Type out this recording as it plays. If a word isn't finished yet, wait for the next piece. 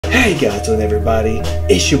Hey guys and everybody,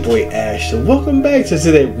 it's your boy Ash. So welcome back. So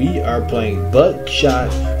today we are playing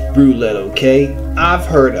Buckshot Roulette, okay? I've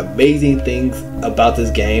heard amazing things about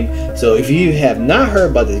this game. So if you have not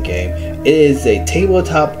heard about this game, it is a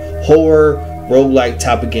tabletop horror roguelike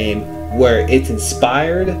type of game where it's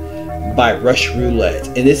inspired by Rush Roulette.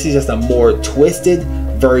 And this is just a more twisted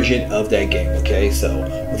version of that game, okay? So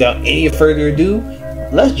without any further ado,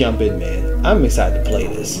 let's jump in, man. I'm excited to play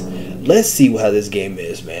this. Let's see how this game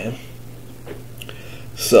is, man.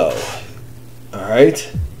 So,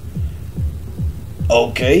 alright.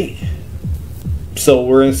 Okay. So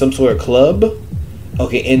we're in some sort of club.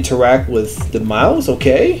 Okay, interact with the mouse,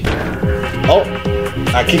 okay. Oh,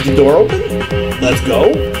 I kicked the door open. Let's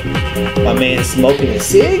go. My man's smoking a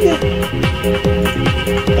cig.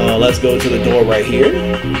 Let's go to the door right here.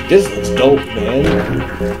 This looks dope, man.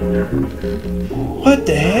 What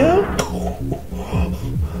the hell?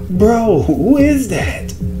 Bro, who is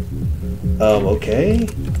that? Okay.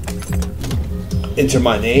 Enter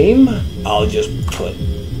my name. I'll just put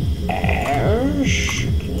Ash.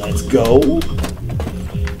 Let's go.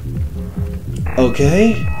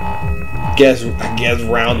 Okay. I guess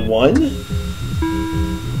round one.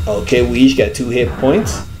 Okay, we each got 2 hit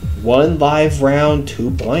points. 1 live round,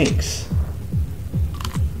 2 blanks.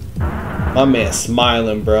 My man's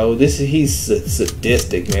smiling, bro. He's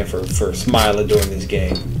sadistic, man, for smiling during this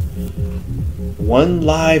game. 1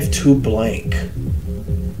 live, 2 blank.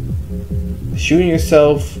 Shooting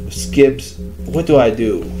yourself skips. What do I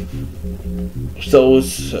do? So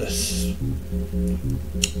it's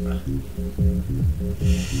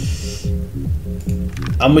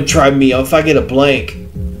I'm gonna try me. If I get a blank,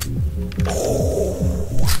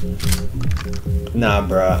 nah,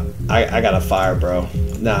 bro. I got a fire, bro.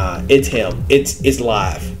 Nah, it's him. It's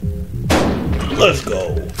live. Let's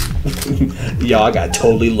go. Yo, I got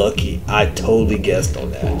totally lucky. I totally guessed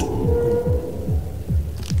on that.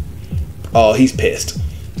 Oh, he's pissed.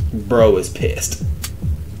 Bro is pissed.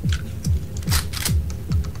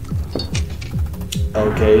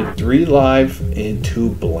 Okay, 3 live and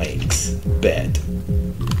 2 blanks. Bet.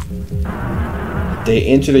 They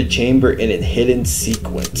enter the chamber in a hidden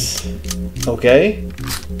sequence. Okay.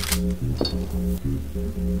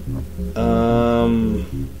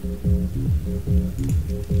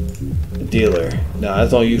 Dealer. Nah,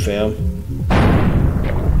 that's on you, fam.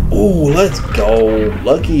 Ooh, let's go.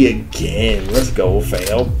 Lucky again. Let's go,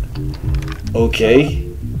 fam. Okay.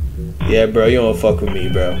 Yeah, bro, you don't fuck with me,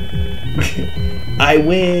 bro. I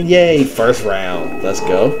win. Yay. First round. Let's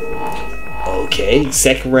go. Okay.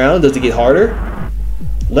 Second round. Does it get harder?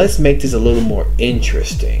 Let's make this a little more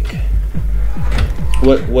interesting.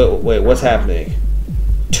 Wait, what's happening?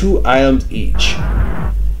 2 items each.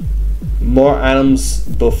 More items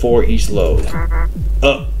before each load.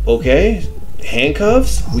 Okay.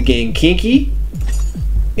 Handcuffs. We getting kinky.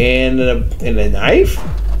 And a knife.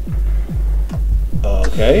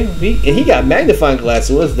 Okay. He got magnifying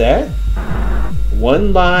glasses. What's that?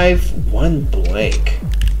 1 live, 1 blank.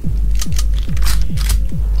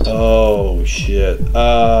 Oh shit.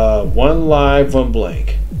 1 live, 1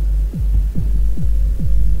 blank.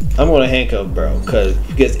 I'm gonna handcuff, bro, because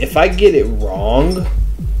if I get it wrong,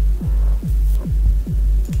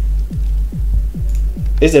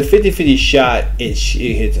 it's a 50-50 shot. It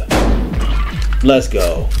hits. Let's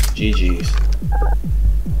go. GG's.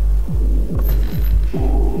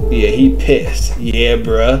 Yeah, he pissed. Yeah,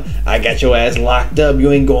 bruh. I got your ass locked up.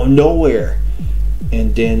 You ain't going nowhere.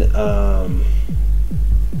 And then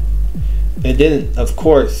of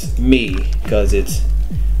course me, because it's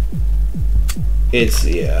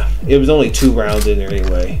yeah. It was only 2 rounds in there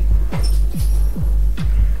anyway.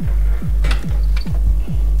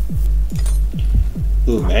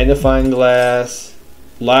 Ooh, magnifying glass.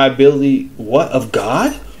 Liability. What of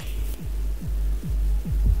God?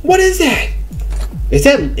 What is that? Is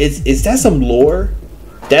that some lore?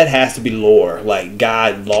 That has to be lore. Like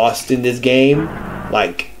God lost in this game.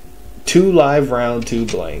 Like 2 live round, 2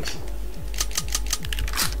 blanks.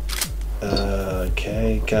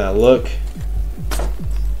 Okay, can I look?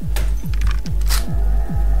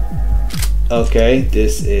 Okay,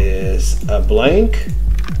 this is a blank.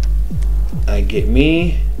 I get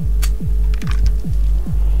me.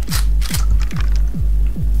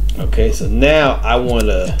 Okay, so now I want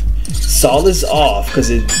to saw this off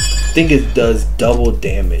because I think it does double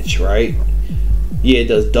damage, right? Yeah, it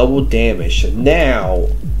does double damage. So now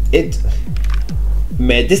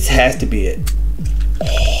man, this has to be it.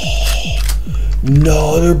 Oh,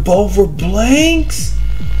 no, they're both for blanks.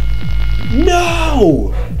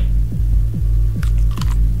 No.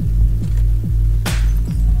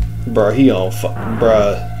 Bruh, he on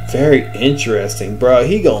bruh. Very interesting, bro.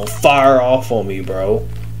 He gonna fire off on me, bro.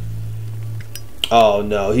 Oh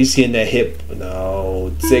no, he's getting that hip.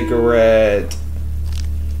 No, cigarette.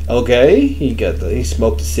 Okay, he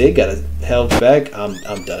smoked a cig, got his health back. I'm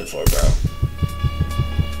done for, bro.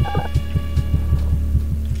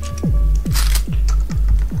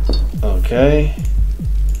 Okay,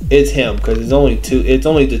 it's him because it's only two. It's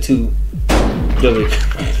only the two.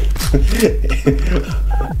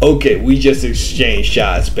 Okay, we just exchanged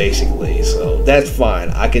shots basically, so that's fine.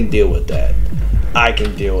 I can deal with that.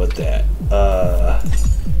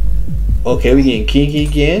 Okay, we getting kinky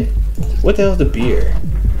again. What the hell's the beer?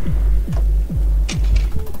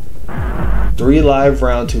 3 live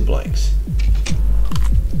round, 2 blanks.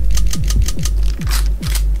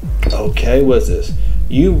 Okay, what's this?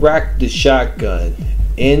 You racked the shotgun.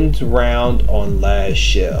 Ends round on last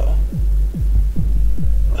shell.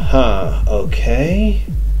 Huh, okay.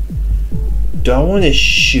 Do I want to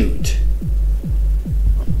shoot?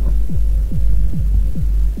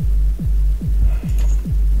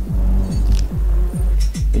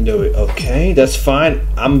 No, okay, that's fine.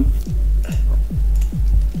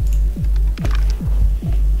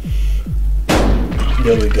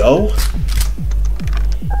 There we go.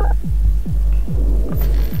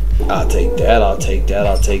 I'll take that, I'll take that,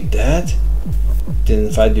 I'll take that. Then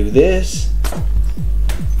if I do this.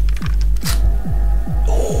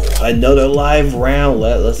 Oh, another live round.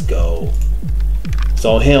 Let's go.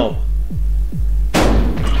 So him.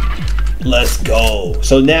 Let's go.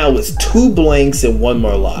 So now it's 2 blanks and 1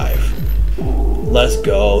 more live. Let's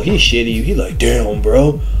go. He's shitty. He's like, damn,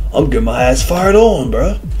 bro. I'm getting my ass fired on,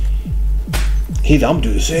 bro. I'm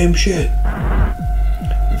doing the same shit.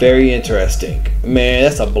 Very interesting. Man,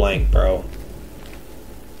 that's a blank, bro.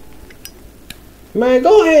 Man,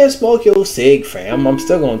 go ahead and smoke your cig, fam. I'm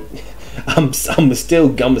still gonna I'm still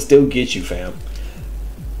get you, fam.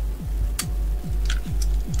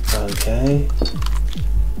 Okay.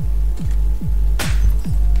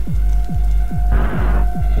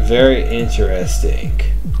 Very interesting.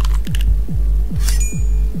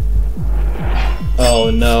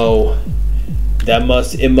 Oh no.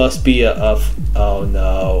 It must be a oh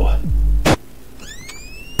no.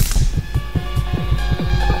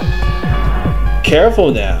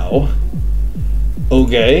 Careful now.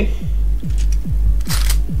 Okay.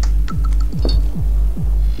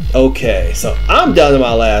 Okay, so I'm down to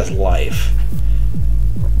my last life.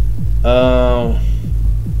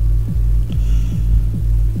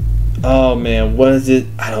 Oh man, what is it?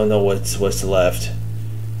 I don't know what's left.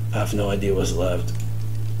 I have no idea what's left.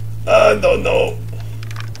 I don't know.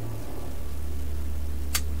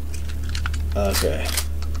 Okay.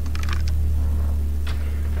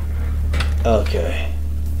 Okay.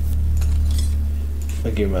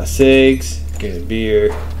 I'll give me my cigs, get a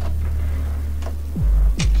beer.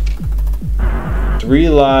 3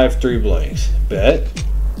 live, 3 blanks. Bet.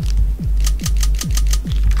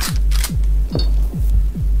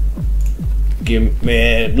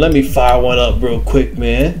 Man, let me fire one up real quick,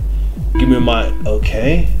 man. Give me my,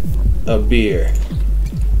 okay, a beer.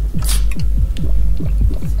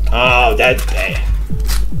 Oh, that's bad.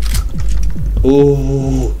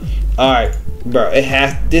 Ooh, all right, bro.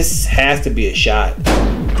 This has to be a shot.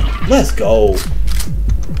 Let's go.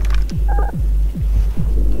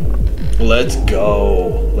 Let's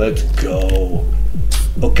go. Let's go.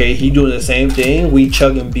 Okay, he doing the same thing. We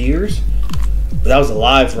chugging beers. But that was a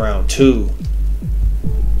live round too.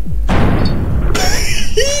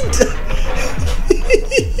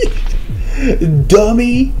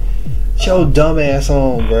 Dummy, show dumb ass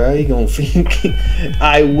on, bro. You gonna think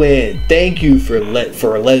I win? Thank you for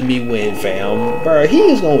letting me win, fam, bro. He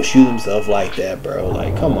is gonna shoot himself like that, bro.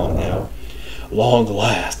 Like, come on now. Long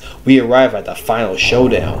last, we arrive at the final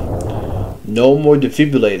showdown. No more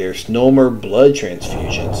defibrillators, no more blood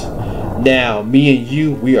transfusions. Now, me and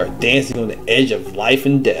you, we are dancing on the edge of life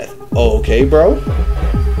and death. Oh, okay, bro.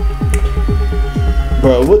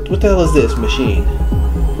 Bro, what the hell is this machine?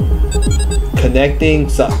 Connecting,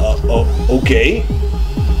 so, okay.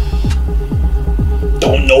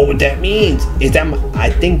 Don't know what that means. Is that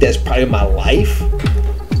I think that's probably my life.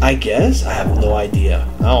 I guess. I have no idea.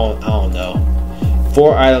 I don't know.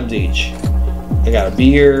 4 items each. I got a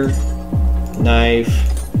beer, knife,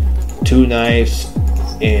 2 knives,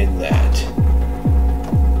 and that.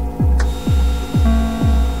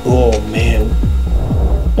 Oh man.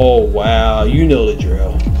 Oh wow, you know the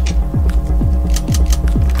drill.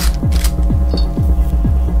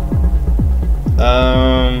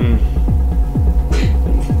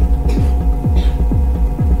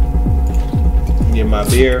 Get my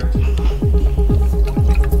beer.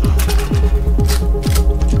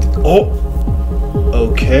 Oh,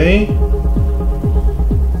 Okay.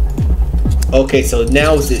 Okay, so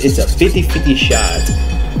now it's a 50-50 shot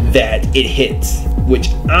that it hits, which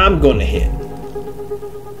I'm gonna hit.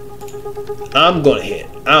 I'm gonna hit.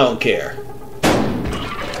 I don't care.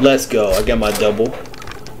 Let's go. I got my double.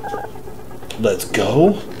 Let's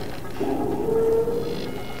go.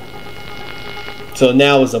 So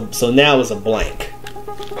now it's a blank.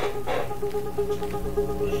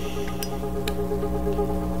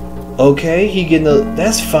 Okay, he getting a.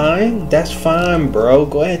 That's fine. That's fine, bro.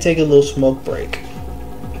 Go ahead and take a little smoke break.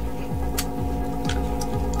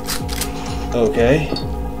 Okay.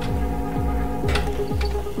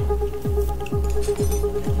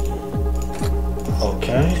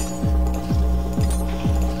 Okay.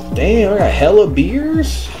 Damn, I got hella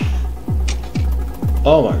beers.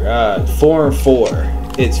 Oh my god. 4 and 4.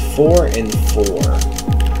 It's 4 and 4.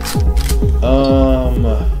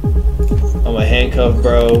 I'm a handcuff,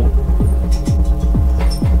 bro.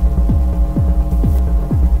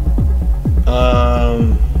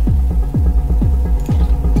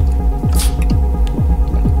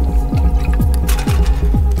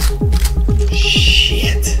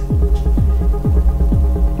 Shit.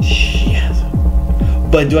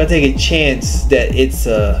 But do I take a chance that it's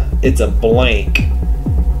a blank?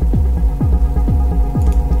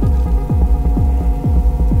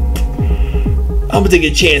 I'm gonna take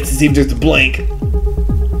a chance to see if there's a blank.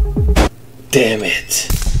 Damn it.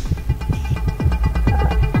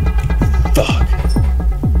 Fuck.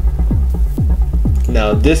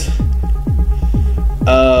 Now this.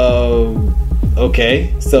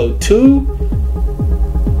 Okay. So 2.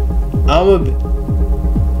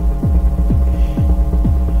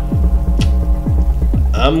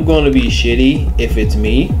 I'm gonna be shitty if it's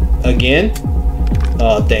me again.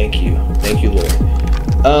 Oh, thank you, Lord.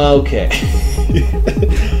 Okay.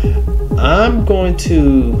 I'm going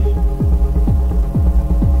to.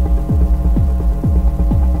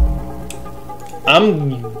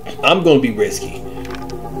 I'm gonna be risky.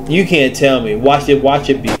 You can't tell me. Watch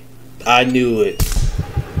it be. I knew it.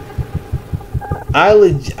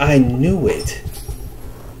 I knew it.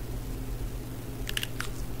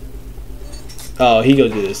 Oh, he gonna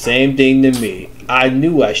do the same thing to me. I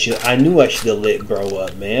knew I should have lit bro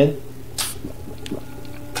up, man.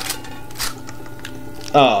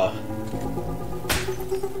 Oh.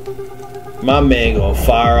 My man gonna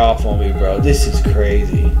fire off on me, bro. This is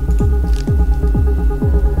crazy.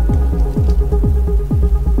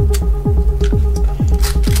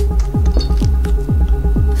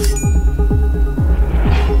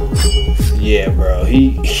 Yeah, bro.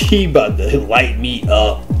 He about to light me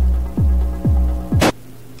up.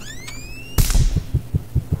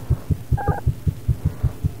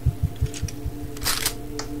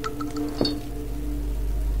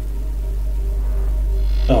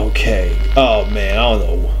 Okay. Oh man, I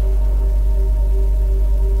don't know.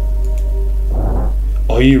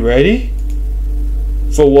 Are you ready?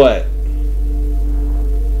 For what?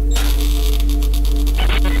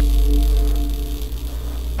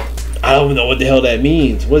 I don't know what the hell that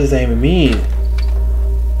means. What does that even mean?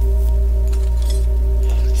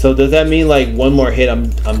 So does that mean like one more hit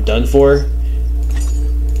I'm done for?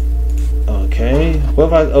 Okay. What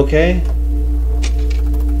if I okay?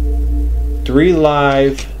 3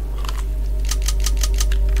 live.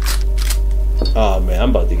 Oh man, I'm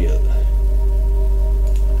about to get.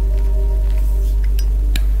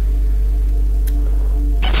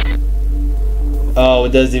 Oh,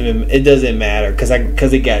 it doesn't matter because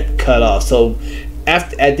it got cut off. So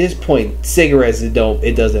at this point, cigarettes it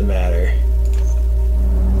doesn't matter.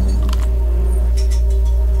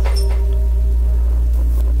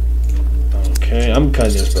 Okay, I'm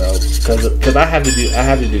cutting this, bro, because I have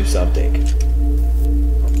to do something.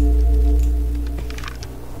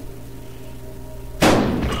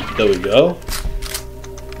 There we go.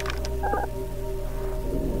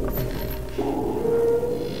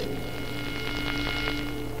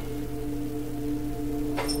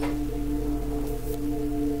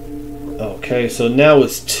 Okay, so now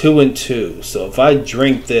it's 2 and 2. So if I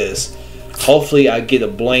drink this, hopefully I get a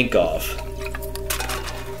blank off.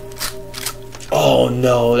 Oh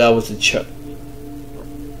no, that was a chuck.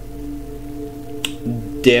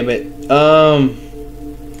 Damn it.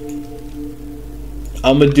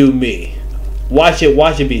 I'm gonna do me. Watch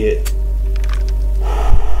it be hit.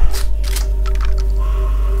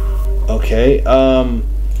 Okay, I'm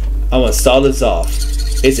gonna saw this off.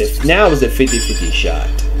 Now it's a 50-50 shot.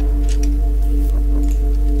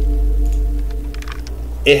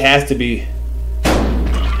 It has to be.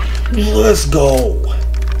 Let's go.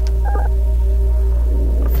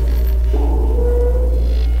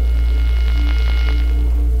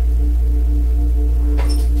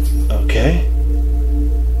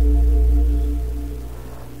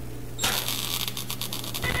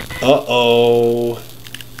 Uh-oh.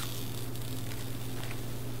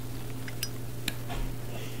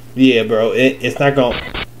 Yeah, bro. It's not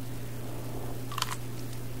gonna...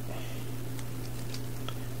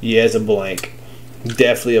 Yeah, it's a blank.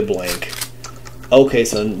 Definitely a blank. Okay,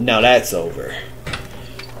 so now that's over.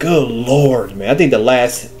 Good lord, man. I think the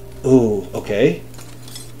last... Ooh, okay.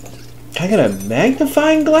 Can I get a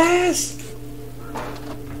magnifying glass?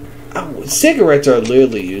 Oh, cigarettes are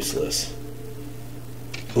literally useless.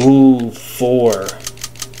 Ooh, 4.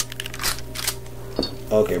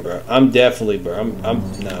 Okay, bro. I'm definitely, bro.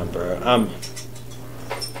 Nah, bro.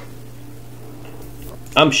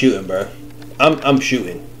 I'm shooting, bro. I'm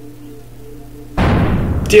shooting.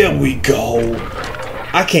 There we go.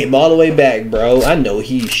 I came all the way back, bro. I know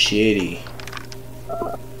he's shitty.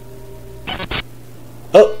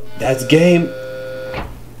 Oh, that's game.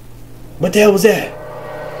 What the hell was that?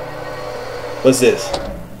 What's this?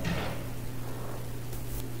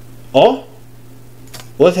 Oh?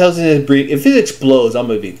 What the hell's in this brief? If it explodes, I'm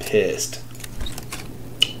gonna be pissed.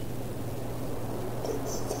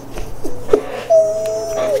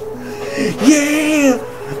 Yeah!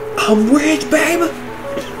 I'm rich, baby!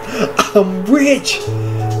 I'm rich!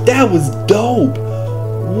 That was dope!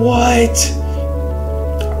 What?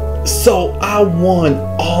 So I won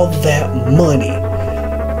all that money.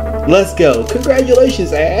 Let's go.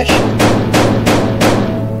 Congratulations, Ash.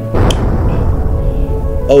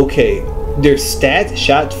 Okay, their stats: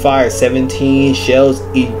 shots fired 17, shells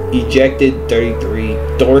ejected 33,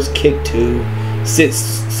 doors kicked 2,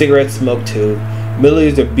 cigarettes smoked 2,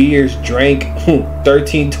 milliliters of beers drank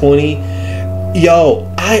 1320. Yo,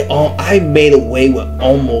 I made away with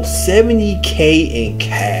almost 70K in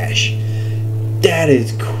cash. That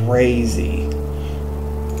is crazy.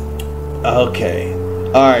 Okay.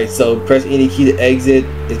 Alright, so press any key to exit.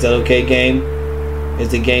 Is that okay, game?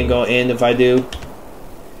 Is the game gonna end if I do?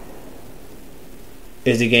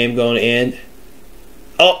 Is the game going to end?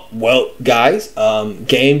 Oh, well, guys,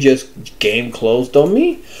 game closed on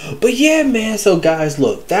me. But yeah, man, so guys,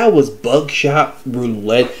 look, that was Buckshot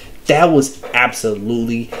Roulette. That was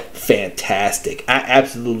absolutely fantastic. I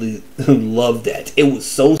absolutely loved that. It was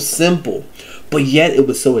so simple, but yet it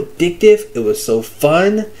was so addictive. It was so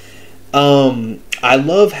fun. I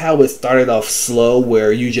love how it started off slow,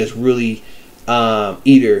 where you just really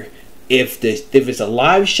either if it's a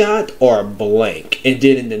live shot or a blank, and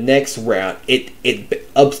then in the next round it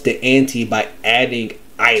ups the ante by adding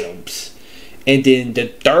items, and then the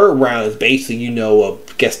third round is basically, I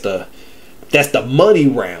guess that's the money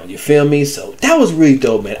round, you feel me? So that was really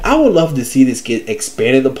dope, man. I would love to see this get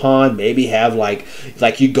expanded upon. Maybe have like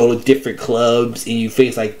you go to different clubs and you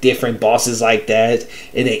face like different bosses like that,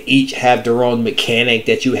 and they each have their own mechanic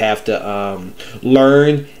that you have to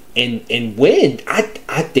learn and win.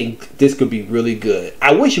 I think this could be really good.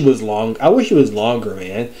 I wish it was longer,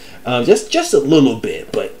 man. Just a little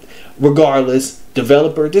bit, but regardless,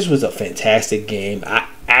 developer, this was a fantastic game. I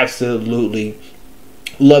absolutely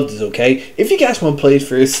loved this. Okay, if you guys want to play it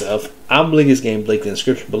for yourself, I'm linking this game link in the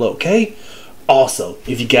description below. Okay, also,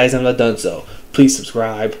 if you guys have not done so, please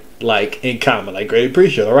subscribe, like, and comment. I greatly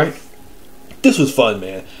appreciate it. All right, this was fun,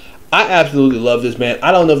 man. I absolutely love this, man.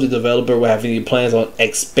 I don't know if the developer will have any plans on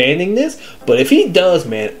expanding this, but if he does,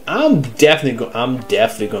 man, I'm definitely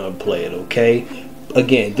gonna play it. Okay,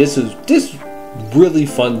 again, this really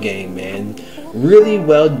fun game, man. Really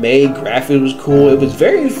well made. Graphics was cool. It was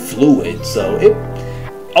very fluid. So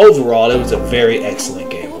overall, it was a very excellent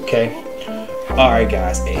game. Okay. All right,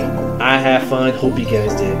 guys. Hey, I had fun. Hope you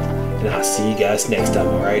guys did, and I'll see you guys next time.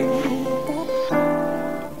 All right.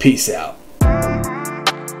 Peace out.